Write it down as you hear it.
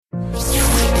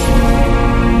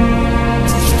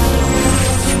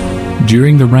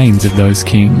During the reigns of those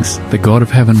kings, the God of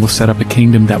heaven will set up a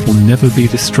kingdom that will never be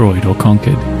destroyed or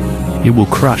conquered. It will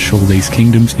crush all these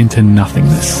kingdoms into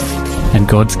nothingness, and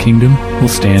God's kingdom will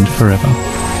stand forever.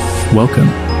 Welcome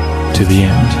to the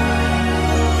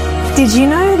end. Did you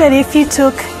know that if you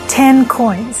took 10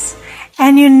 coins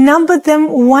and you numbered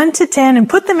them 1 to 10 and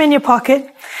put them in your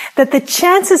pocket, that the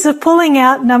chances of pulling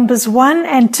out numbers 1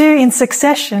 and 2 in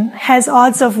succession has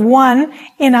odds of 1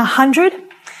 in 100?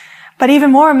 But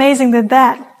even more amazing than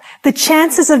that, the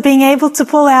chances of being able to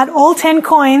pull out all 10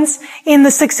 coins in the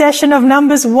succession of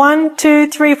numbers 1, 2,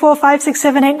 3, 4, 5, 6,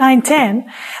 7, 8, 9,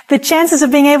 10, the chances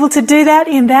of being able to do that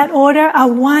in that order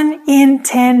are 1 in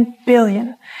 10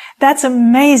 billion. That's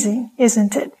amazing,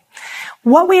 isn't it?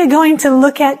 What we are going to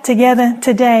look at together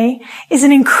today is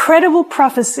an incredible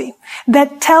prophecy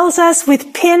that tells us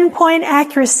with pinpoint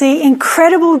accuracy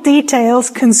incredible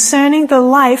details concerning the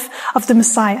life of the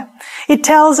Messiah. It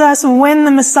tells us when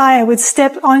the Messiah would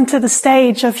step onto the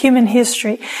stage of human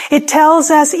history. It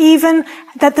tells us even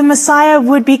that the Messiah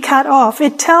would be cut off.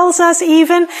 It tells us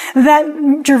even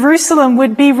that Jerusalem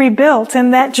would be rebuilt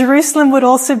and that Jerusalem would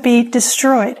also be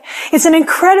destroyed. It's an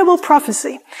incredible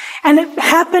prophecy, and it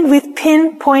happened with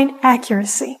pinpoint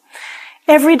accuracy.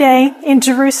 Every day in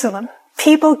Jerusalem,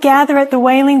 people gather at the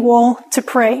Wailing Wall to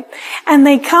pray, and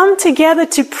they come together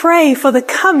to pray for the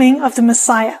coming of the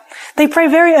Messiah. They pray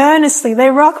very earnestly. They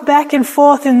rock back and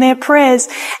forth in their prayers.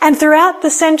 And throughout the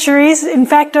centuries, in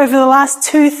fact, over the last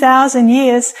 2,000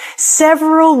 years,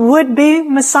 several would-be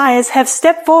messiahs have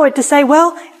stepped forward to say,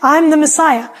 well, I'm the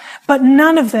Messiah. But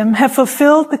none of them have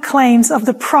fulfilled the claims of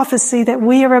the prophecy that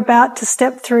we are about to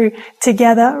step through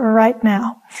together right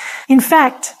now. In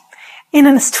fact, in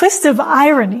a twist of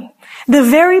irony, the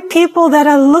very people that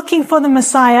are looking for the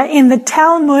Messiah in the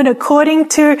Talmud, according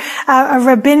to a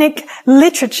rabbinic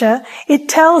literature, it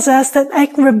tells us that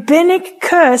a rabbinic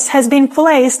curse has been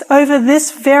placed over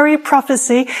this very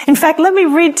prophecy. In fact, let me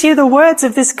read to you the words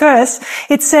of this curse.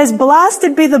 It says,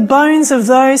 "Blasted be the bones of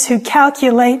those who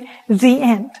calculate the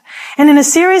end." And in a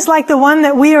series like the one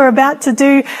that we are about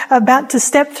to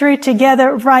step through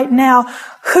together right now,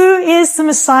 who is the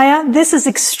Messiah? This is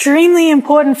extremely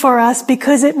important for us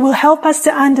because it will help us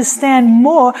to understand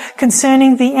more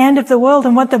concerning the end of the world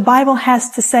and what the Bible has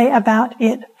to say about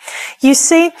it. You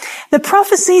see, the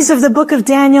prophecies of the book of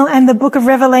Daniel and the book of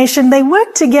Revelation, they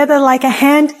work together like a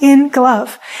hand in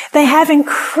glove. They have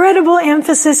incredible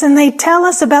emphasis, and they tell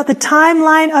us about the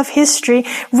timeline of history,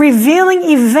 revealing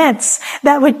events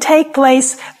that would take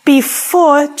place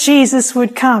before Jesus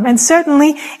would come. And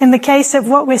certainly in the case of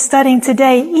what we're studying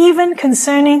today, even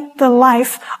concerning the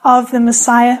life of the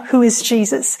Messiah, who is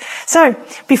Jesus. So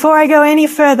before I go any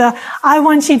further, I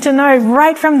want you to know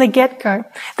right from the get-go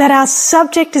that our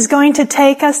subject is going to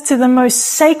take us to the most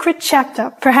sacred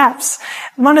chapter, perhaps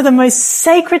one of the most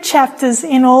sacred chapters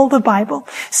in all the Bible.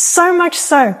 So much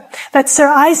so that Sir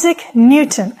Isaac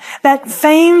Newton, that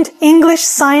famed English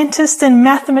scientist and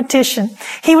mathematician,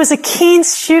 he was a keen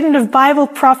student of Bible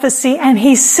prophecy, and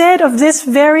he said of this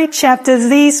very chapter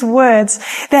these words,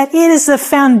 that it is the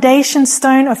foundation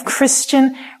stone of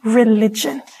Christian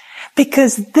religion.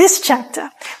 Because this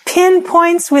chapter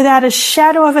pinpoints without a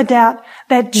shadow of a doubt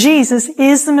that Jesus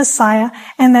is the Messiah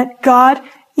and that God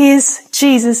is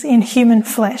Jesus in human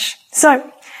flesh. So,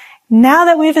 now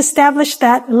that we've established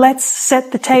that, let's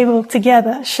set the table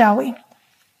together, shall we?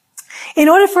 In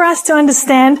order for us to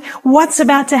understand what's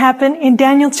about to happen in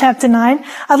Daniel chapter 9,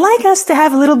 I'd like us to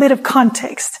have a little bit of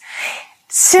context.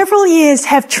 Several years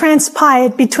have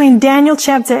transpired between Daniel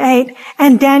chapter 8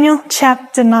 and Daniel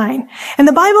chapter 9. And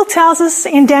the Bible tells us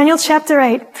in Daniel chapter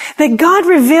 8 that God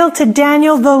revealed to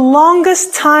Daniel the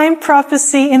longest time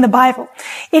prophecy in the Bible.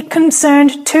 It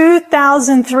concerned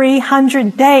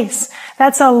 2,300 days.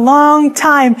 That's a long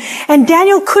time. And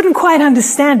Daniel couldn't quite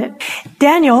understand it.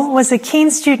 Daniel was a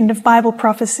keen student of Bible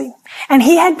prophecy. And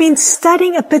he had been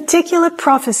studying a particular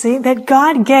prophecy that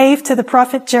God gave to the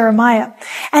prophet Jeremiah.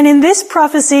 And in this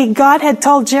prophecy, God had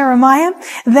told Jeremiah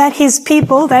that his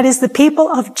people, that is the people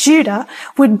of Judah,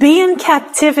 would be in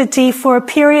captivity for a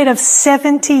period of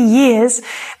 70 years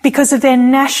because of their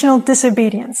national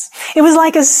disobedience. It was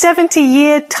like a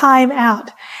 70-year time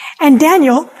out. And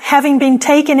Daniel, having been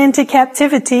taken into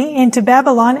captivity into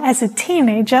Babylon as a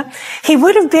teenager, he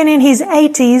would have been in his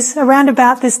 80s around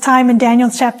about this time in Daniel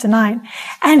chapter 9.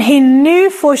 And he knew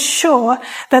for sure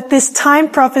that this time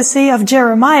prophecy of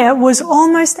Jeremiah was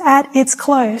almost at its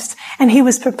close, and he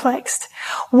was perplexed.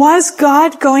 Was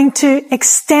God going to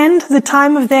extend the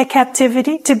time of their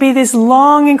captivity to be this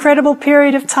long, incredible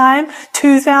period of time,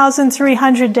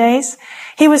 2,300 days?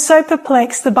 He was so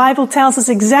perplexed, the Bible tells us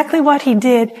exactly what he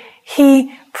did.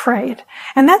 he prayed.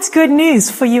 And that's good news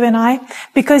for you and I,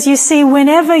 because you see,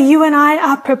 whenever you and I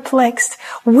are perplexed,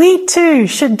 we too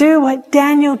should do what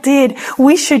Daniel did.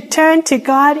 We should turn to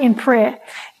God in prayer.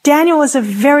 Daniel was a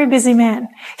very busy man.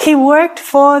 He worked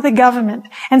for the government.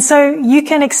 And so you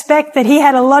can expect that he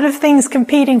had a lot of things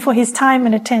competing for his time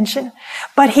and attention.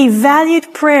 But he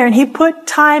valued prayer and he put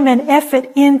time and effort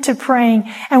into praying.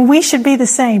 And we should be the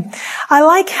same. I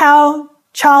like how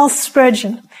Charles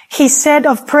Spurgeon, he said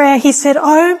of prayer, he said,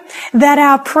 "Oh, that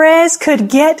our prayers could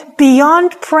get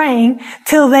beyond praying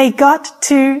till they got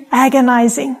to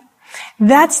agonizing."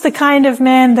 That's the kind of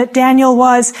man that Daniel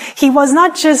was. He was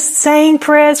not just saying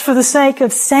prayers for the sake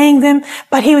of saying them,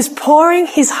 but he was pouring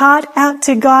his heart out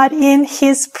to God in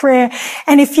his prayer.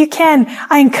 And if you can,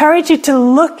 I encourage you to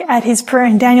look at his prayer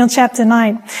in Daniel chapter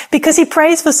 9, because he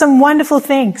prays for some wonderful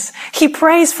things. He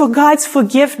prays for God's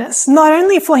forgiveness, not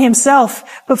only for himself,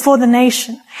 but for the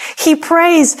nation. He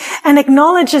prays and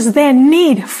acknowledges their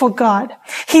need for God.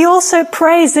 He also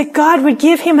prays that God would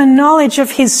give him a knowledge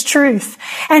of his truth.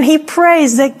 And he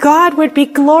prays that God would be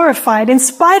glorified in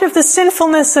spite of the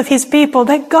sinfulness of his people,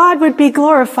 that God would be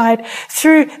glorified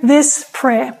through this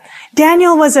prayer.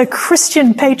 Daniel was a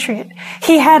Christian patriot.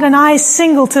 He had an eye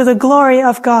single to the glory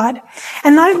of God.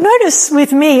 And now notice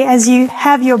with me, as you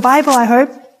have your Bible, I hope,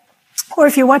 or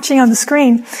if you're watching on the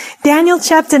screen, Daniel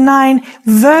chapter 9,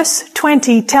 verse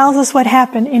 20 tells us what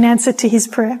happened in answer to his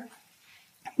prayer.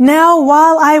 "Now,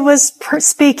 while I was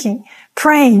speaking,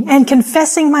 praying and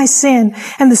confessing my sin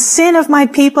and the sin of my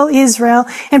people Israel,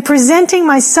 and presenting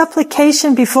my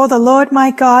supplication before the Lord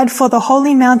my God for the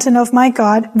holy mountain of my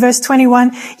God," verse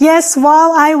 21, "yes,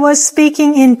 while I was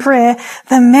speaking in prayer,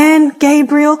 the man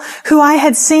Gabriel, who I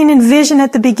had seen in vision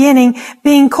at the beginning,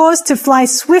 being caused to fly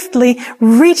swiftly,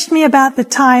 reached me about the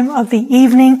time of the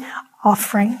evening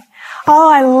offering." Oh,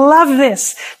 I love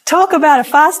this. Talk about a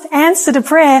fast answer to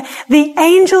prayer. The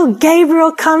angel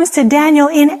Gabriel comes to Daniel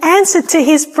in answer to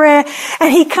his prayer,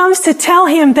 and he comes to tell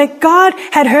him that God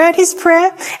had heard his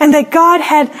prayer and that God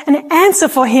had an answer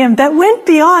for him that went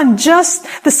beyond just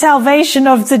the salvation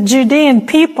of the Judean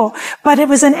people, but it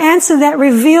was an answer that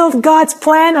revealed God's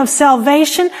plan of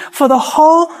salvation for the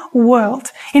whole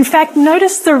world. In fact,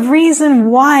 notice the reason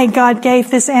why God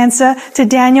gave this answer to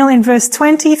Daniel in verse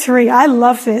 23. I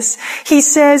love this. He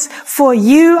says, "For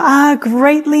you are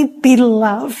greatly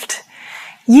beloved."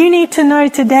 You need to know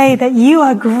today that you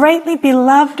are greatly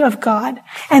beloved of God.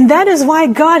 And that is why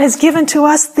God has given to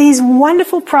us these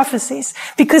wonderful prophecies,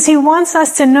 because he wants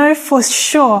us to know for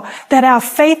sure that our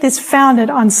faith is founded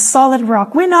on solid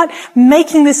rock. We're not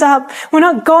making this up. We're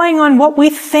not going on what we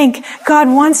think. God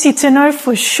wants you to know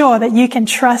for sure that you can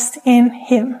trust in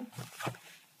him.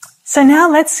 So now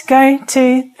let's go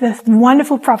to the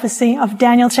wonderful prophecy of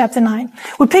Daniel chapter 9.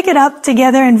 We'll pick it up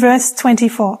together in verse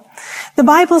 24. The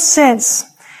Bible says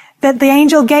that the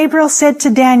angel Gabriel said to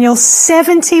Daniel,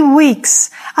 70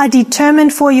 weeks are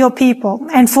determined for your people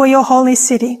and for your holy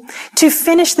city, to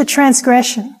finish the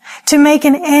transgression, to make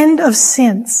an end of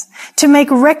sins, to make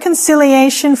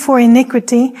reconciliation for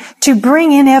iniquity, to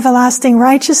bring in everlasting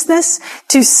righteousness,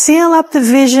 to seal up the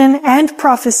vision and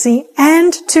prophecy,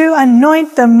 and to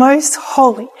anoint the most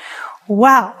holy.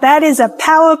 Wow, that is a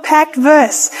power-packed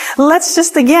verse. Let's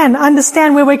just again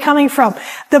understand where we're coming from.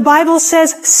 The Bible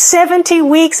says 70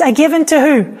 weeks are given to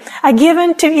who? Are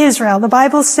given to Israel. The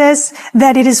Bible says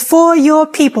that it is for your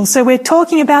people. So we're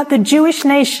talking about the Jewish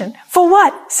nation. For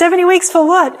what? 70 weeks for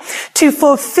what? To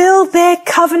fulfill their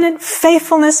covenant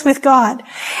faithfulness with God.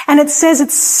 And it says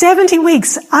it's 70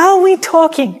 weeks. Are we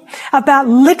talking about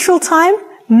literal time?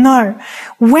 No.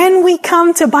 When we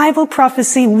come to Bible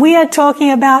prophecy, we are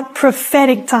talking about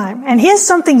prophetic time. And here's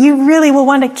something you really will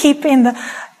want to keep in the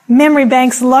memory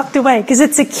banks locked away, because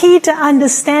it's a key to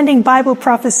understanding Bible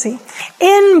prophecy.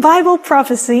 In Bible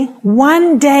prophecy,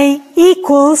 1 day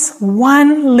equals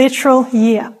 1 literal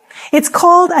year. It's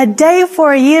called a day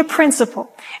for a year principle.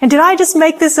 And did I just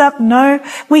make this up? No,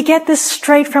 we get this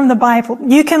straight from the Bible.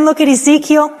 You can look at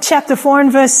Ezekiel chapter 4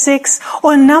 and verse 6,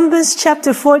 or Numbers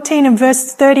chapter 14 and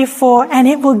verse 34, and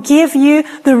it will give you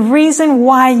the reason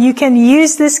why you can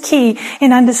use this key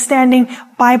in understanding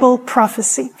Bible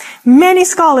prophecy. Many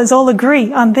scholars all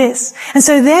agree on this. And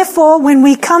so therefore, when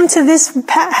we come to this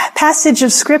passage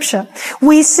of scripture,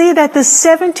 we see that the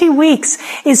 70 weeks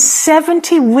is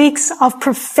 70 weeks of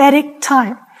prophetic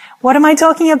time. What am I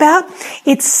talking about?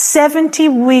 It's 70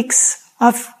 weeks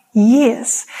of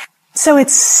years. So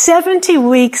it's 70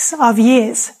 weeks of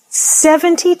years.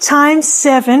 70 times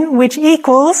 7, which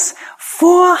equals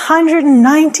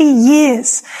 490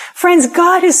 years. Friends,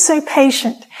 God is so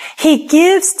patient. He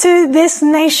gives to this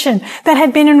nation that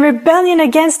had been in rebellion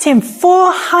against him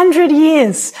 400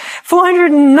 years,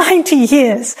 490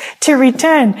 years to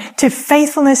return to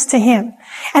faithfulness to him.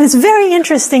 And it's very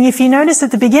interesting, if you notice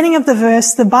at the beginning of the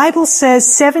verse, the Bible says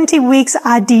 70 weeks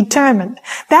are determined.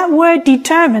 That word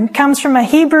determined comes from a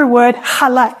Hebrew word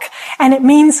halak, and it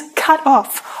means cut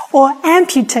off or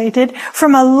amputated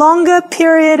from a longer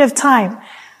period of time.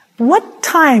 What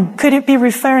time could it be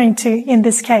referring to in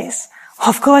this case?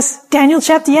 Of course, Daniel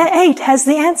chapter 8 has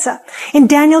the answer. In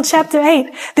Daniel chapter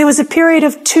 8, there was a period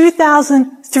of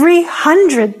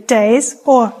 2,300 days,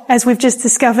 or as we've just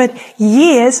discovered,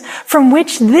 years, from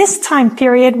which this time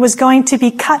period was going to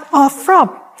be cut off from.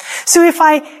 So if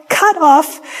I cut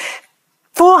off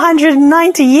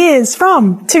 490 years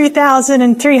from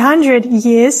 2,300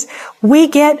 years, we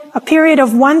get a period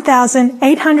of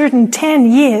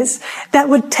 1,810 years that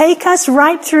would take us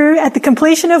right through, at the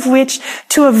completion of which,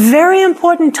 to a very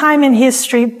important time in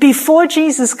history before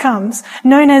Jesus comes,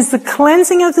 known as the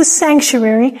cleansing of the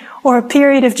sanctuary, or a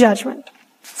period of judgment.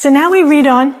 So now we read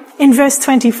on in verse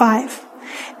 25.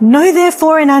 Know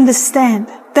therefore and understand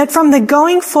that from the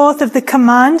going forth of the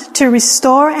command to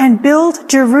restore and build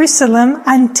Jerusalem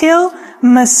until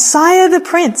Messiah the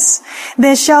Prince,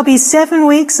 there shall be 7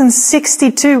 weeks and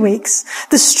 62 weeks.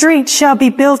 The street shall be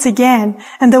built again,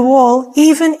 and the wall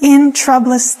even in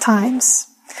troublous times.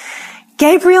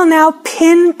 Gabriel now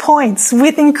pinpoints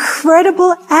with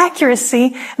incredible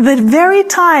accuracy the very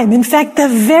time, in fact, the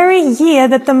very year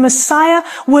that the Messiah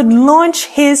would launch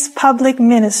his public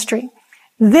ministry.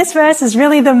 This verse is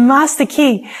really the master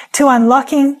key to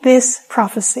unlocking this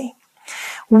prophecy.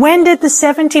 When did the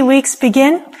 70 weeks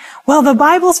begin? Well, the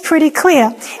Bible's pretty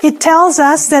clear. It tells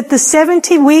us that the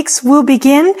 70 weeks will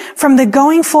begin from the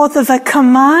going forth of a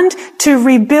command to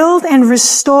rebuild and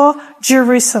restore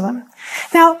Jerusalem.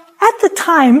 Now, at the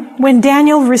time when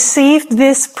Daniel received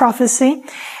this prophecy,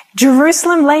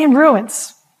 Jerusalem lay in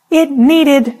ruins. It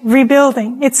needed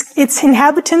rebuilding. Its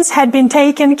inhabitants had been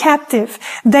taken captive.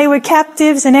 They were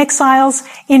captives and exiles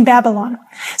in Babylon.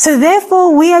 So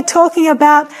therefore, we are talking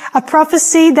about a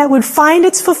prophecy that would find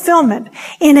its fulfillment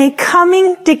in a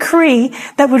coming decree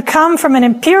that would come from an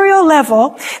imperial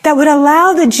level that would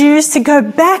allow the Jews to go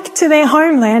back to their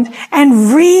homeland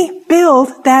and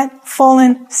rebuild that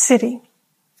fallen city.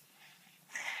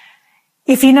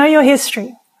 If you know your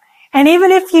history, and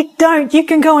even if you don't, you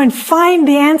can go and find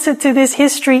the answer to this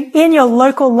history in your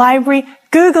local library.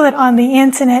 Google it on the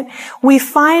internet. We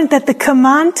find that the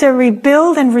command to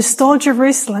rebuild and restore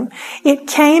Jerusalem, it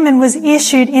came and was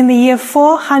issued in the year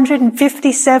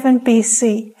 457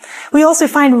 BC. We also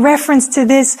find reference to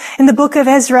this in the book of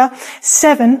Ezra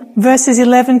 7, verses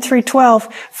 11 through 12.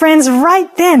 Friends,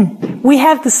 right then we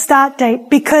have the start date,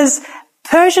 because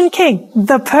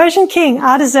the Persian king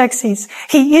Artaxerxes,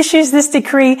 he issues this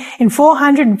decree in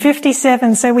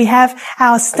 457, so we have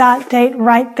our start date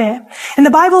right there. And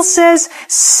the Bible says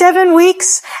 7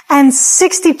 weeks and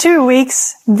 62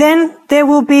 weeks, then there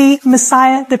will be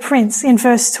Messiah the Prince in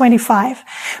verse 25.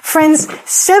 Friends,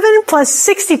 7 plus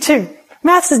 62.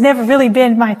 Maths has never really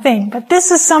been my thing, but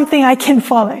this is something I can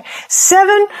follow.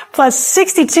 7 plus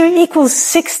 62 equals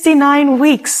 69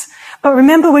 weeks. But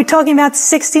remember, we're talking about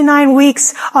 69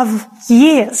 weeks of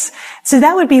years. So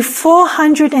that would be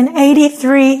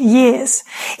 483 years.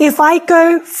 If I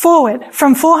go forward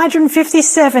from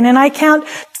 457 and I count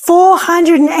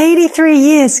 483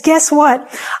 years, guess what?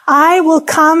 I will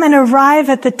come and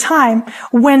arrive at the time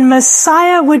when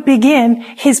Messiah would begin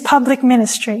his public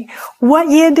ministry. What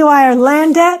year do I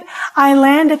land at? I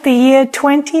land at the year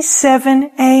 27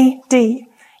 AD.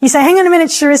 You say, hang on a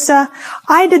minute, Charissa.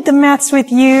 I did the maths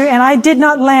with you and I did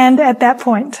not land at that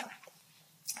point.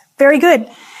 Very good.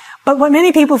 But what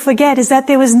many people forget is that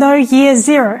there was no year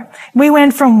 0. We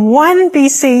went from 1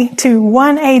 BC to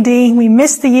 1 AD. We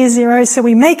missed the year 0, so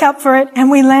we make up for it and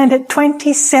we land at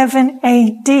 27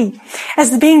 AD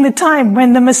as being the time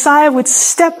when the Messiah would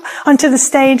step onto the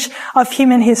stage of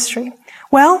human history.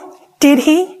 Well, did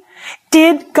he?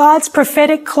 Did God's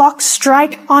prophetic clock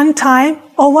strike on time,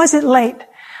 or was it late?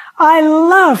 I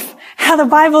love how the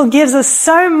Bible gives us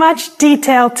so much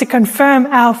detail to confirm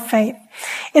our faith.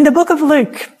 In the book of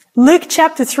Luke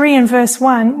chapter 3 and verse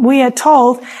 1, we are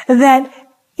told that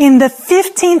in the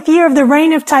 15th year of the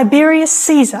reign of Tiberius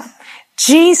Caesar,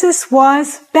 Jesus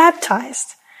was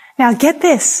baptized. Now get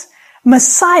this,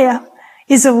 Messiah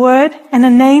is a word and a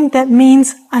name that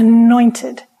means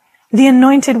anointed. The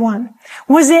anointed one.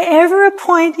 Was there ever a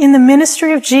point in the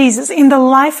ministry of Jesus, in the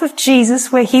life of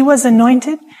Jesus, where he was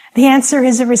anointed? The answer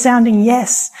is a resounding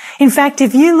yes. In fact,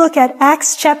 if you look at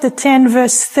Acts chapter 10,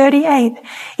 verse 38,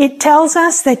 it tells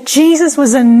us that Jesus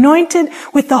was anointed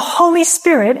with the Holy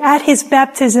Spirit at his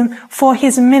baptism for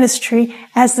his ministry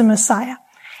as the Messiah.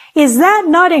 Is that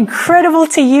not incredible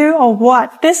to you or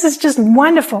what? This is just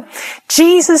wonderful.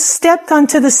 Jesus stepped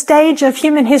onto the stage of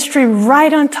human history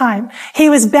right on time. He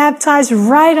was baptized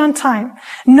right on time.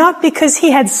 Not because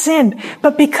he had sinned,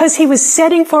 but because he was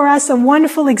setting for us a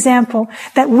wonderful example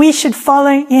that we should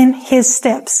follow in his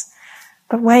steps.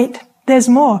 But wait, there's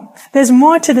more. There's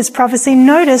more to this prophecy.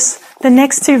 Notice the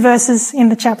next two verses in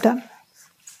the chapter.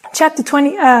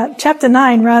 Chapter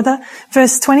 9,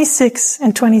 verse 26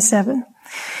 and 27.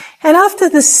 And after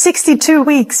the 62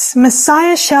 weeks,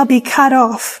 Messiah shall be cut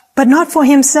off, but not for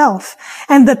himself.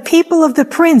 And the people of the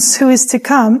prince who is to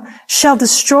come shall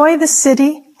destroy the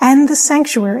city and the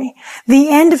sanctuary. The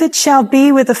end of it shall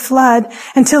be with a flood.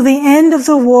 Until the end of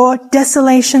the war,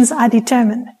 desolations are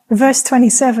determined. Verse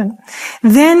 27.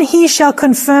 Then he shall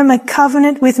confirm a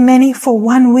covenant with many for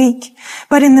 1 week.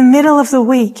 But in the middle of the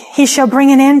week, he shall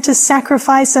bring an end to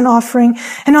sacrifice and offering.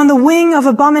 And on the wing of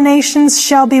abominations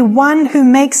shall be one who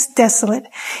makes desolate,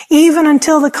 even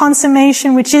until the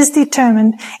consummation which is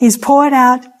determined is poured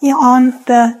out on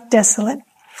the desolate.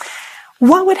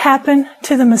 What would happen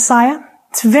to the Messiah?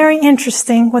 It's very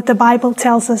interesting what the Bible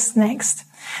tells us next.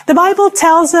 The Bible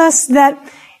tells us that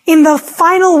in the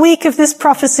final week of this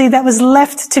prophecy that was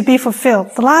left to be fulfilled,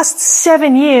 the last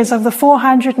 7 years of the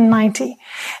 490,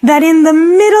 that in the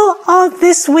middle of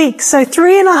this week, so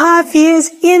 3.5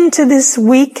 years into this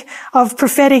week of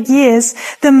prophetic years,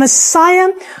 the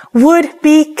Messiah would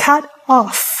be cut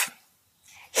off.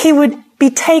 He would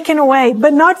be taken away,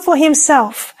 but not for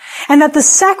himself. And that the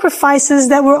sacrifices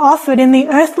that were offered in the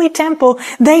earthly temple,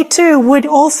 they too would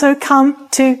also come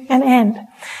to an end.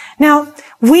 Now,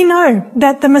 we know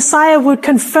that the Messiah would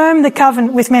confirm the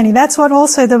covenant with many. That's what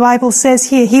also the Bible says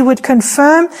here. He would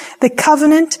confirm the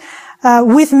covenant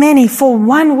with many for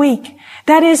 1 week.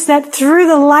 That is, that through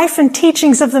the life and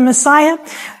teachings of the Messiah,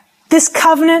 this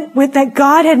covenant that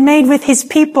God had made with his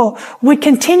people would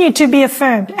continue to be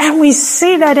affirmed. And we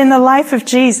see that in the life of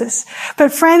Jesus.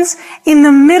 But friends, in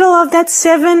the middle of that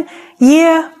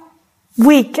 7-year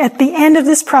week, at the end of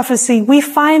this prophecy, we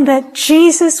find that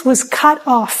Jesus was cut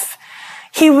off.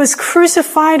 He was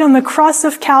crucified on the cross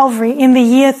of Calvary in the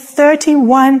year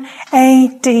 31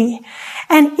 AD.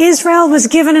 And Israel was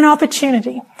given an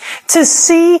opportunity to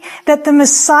see that the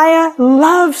Messiah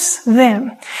loves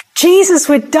them. Jesus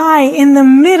would die in the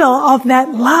middle of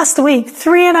that last week,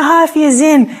 3.5 years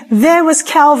in. There was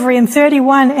Calvary in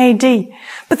 31 AD.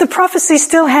 But the prophecy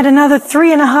still had another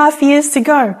 3.5 years to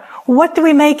go. What do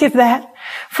we make of that?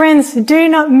 Friends, do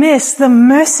not miss the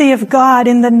mercy of God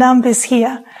in the numbers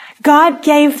here. God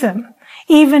gave them,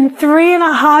 even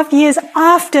 3.5 years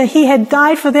after he had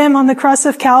died for them on the cross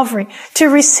of Calvary, to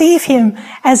receive him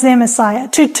as their Messiah,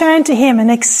 to turn to him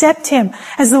and accept him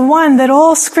as the one that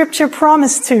all Scripture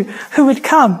promised to, who would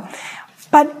come.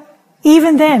 But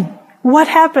even then, what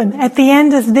happened at the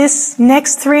end of this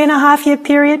next 3.5 year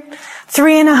period?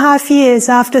 3.5 years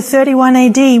after 31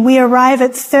 AD, we arrive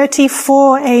at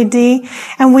 34 AD,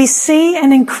 and we see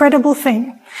an incredible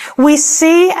thing. We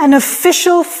see an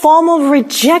official, formal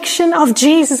rejection of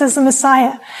Jesus as the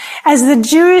Messiah, as the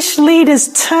Jewish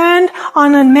leaders turned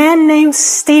on a man named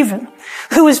Stephen,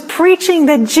 who was preaching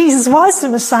that Jesus was the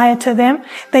Messiah to them.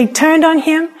 They turned on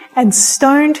him and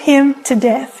stoned him to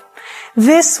death.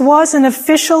 This was an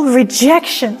official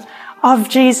rejection of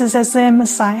Jesus as their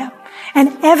Messiah.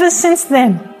 And ever since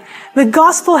then, the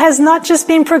gospel has not just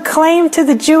been proclaimed to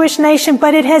the Jewish nation,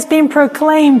 but it has been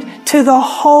proclaimed to the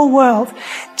whole world.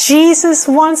 Jesus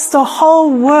wants the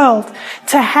whole world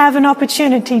to have an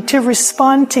opportunity to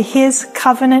respond to his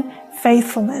covenant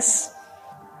faithfulness.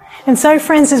 And so,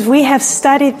 friends, as we have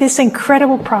studied this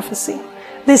incredible prophecy,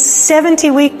 this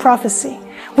 70-week prophecy,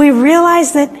 we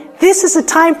realize that this is a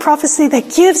time prophecy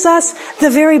that gives us the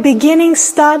very beginning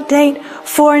start date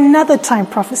for another time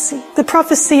prophecy, the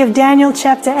prophecy of Daniel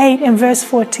chapter 8 and verse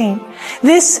 14.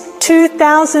 This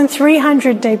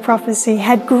 2,300-day prophecy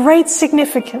had great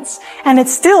significance, and it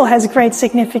still has great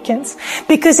significance,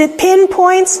 because it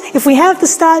pinpoints, if we have the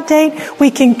start date,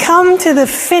 we can come to the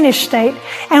finish date,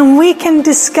 and we can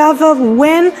discover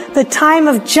when the time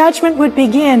of judgment would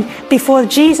begin before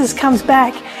Jesus comes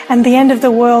back and the end of the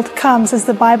world comes, as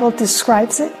the Bible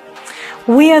describes it.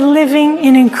 We are living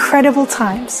in incredible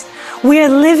times. We are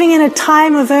living in a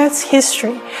time of Earth's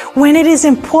history when it is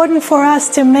important for us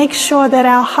to make sure that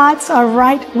our hearts are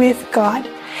right with God.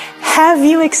 Have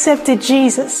you accepted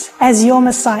Jesus as your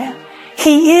Messiah?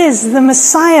 He is the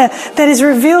Messiah that is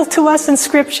revealed to us in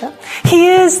Scripture. He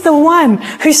is the one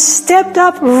who stepped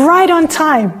up right on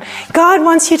time. God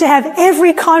wants you to have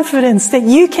every confidence that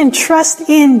you can trust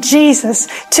in Jesus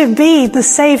to be the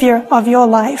Savior of your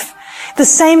life. The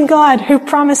same God who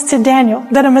promised to Daniel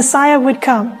that a Messiah would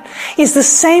come is the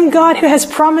same God who has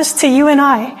promised to you and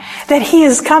I that He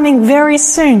is coming very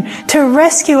soon to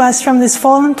rescue us from this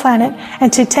fallen planet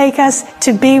and to take us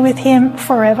to be with Him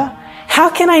forever. How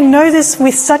can I know this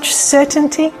with such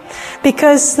certainty?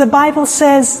 Because the Bible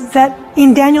says that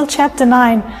in Daniel chapter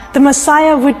 9, the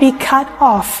Messiah would be cut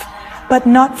off, but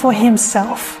not for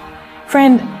Himself.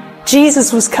 Friend,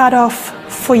 Jesus was cut off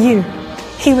for you.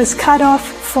 He was cut off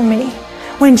for me.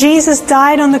 When Jesus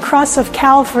died on the cross of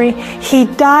Calvary, He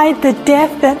died the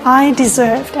death that I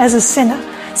deserved as a sinner,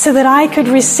 so that I could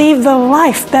receive the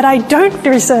life that I don't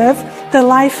deserve, the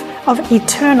life of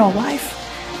eternal life.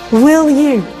 Will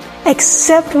you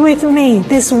accept with me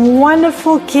this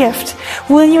wonderful gift?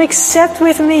 Will you accept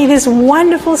with me this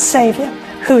wonderful Savior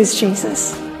who is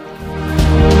Jesus?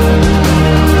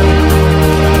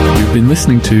 You've been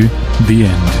listening to The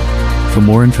End. For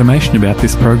more information about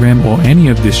this program or any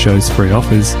of this show's free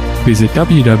offers, visit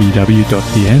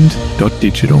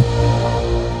www.theend.digital.